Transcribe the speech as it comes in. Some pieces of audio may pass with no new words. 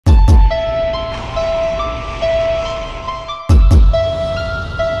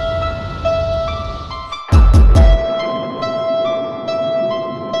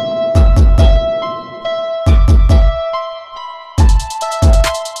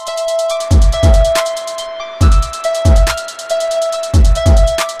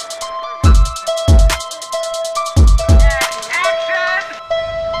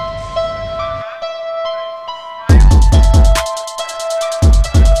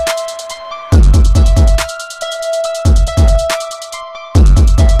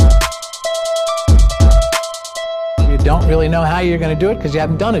know how you're going to do it because you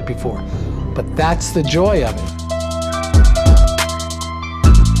haven't done it before. But that's the joy of it.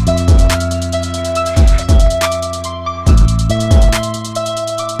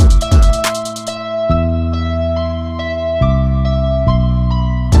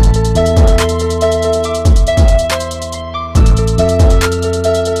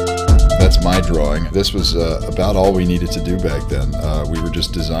 Drawing. This was about all we needed to do back then. We were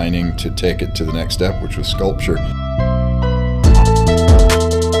just designing to take it to the next step, which was sculpture.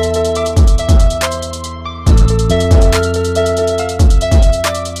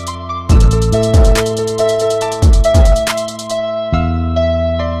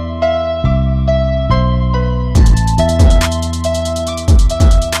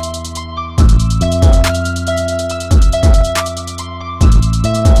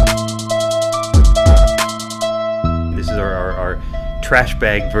 Trash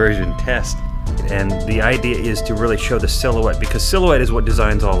bag version test, and the idea is to really show the silhouette, because silhouette is what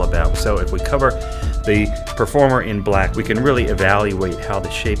design's all about. So if we cover the performer in black, we can really evaluate how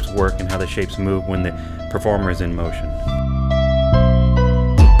the shapes work and how the shapes move when the performer is in motion.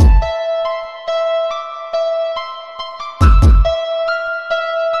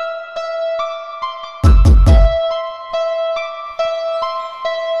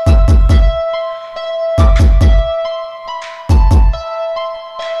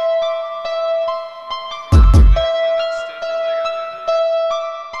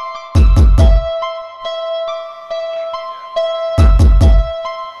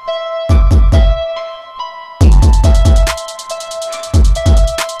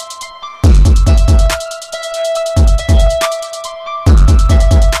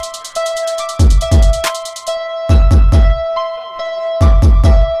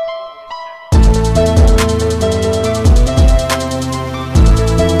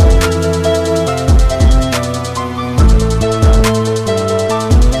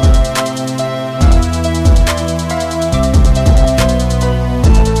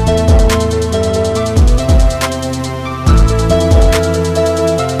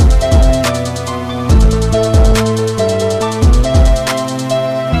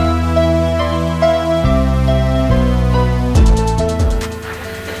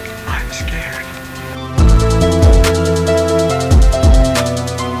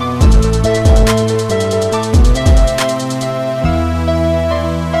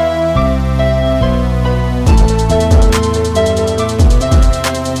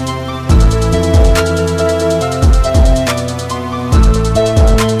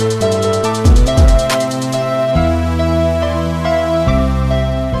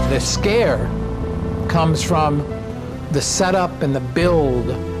 Scare comes from the setup and the build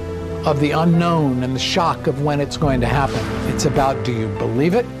of the unknown and the shock of when it's going to happen. It's about, do you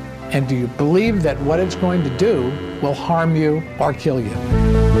believe it? And do you believe that what it's going to do will harm you or kill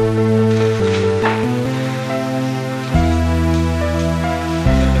you?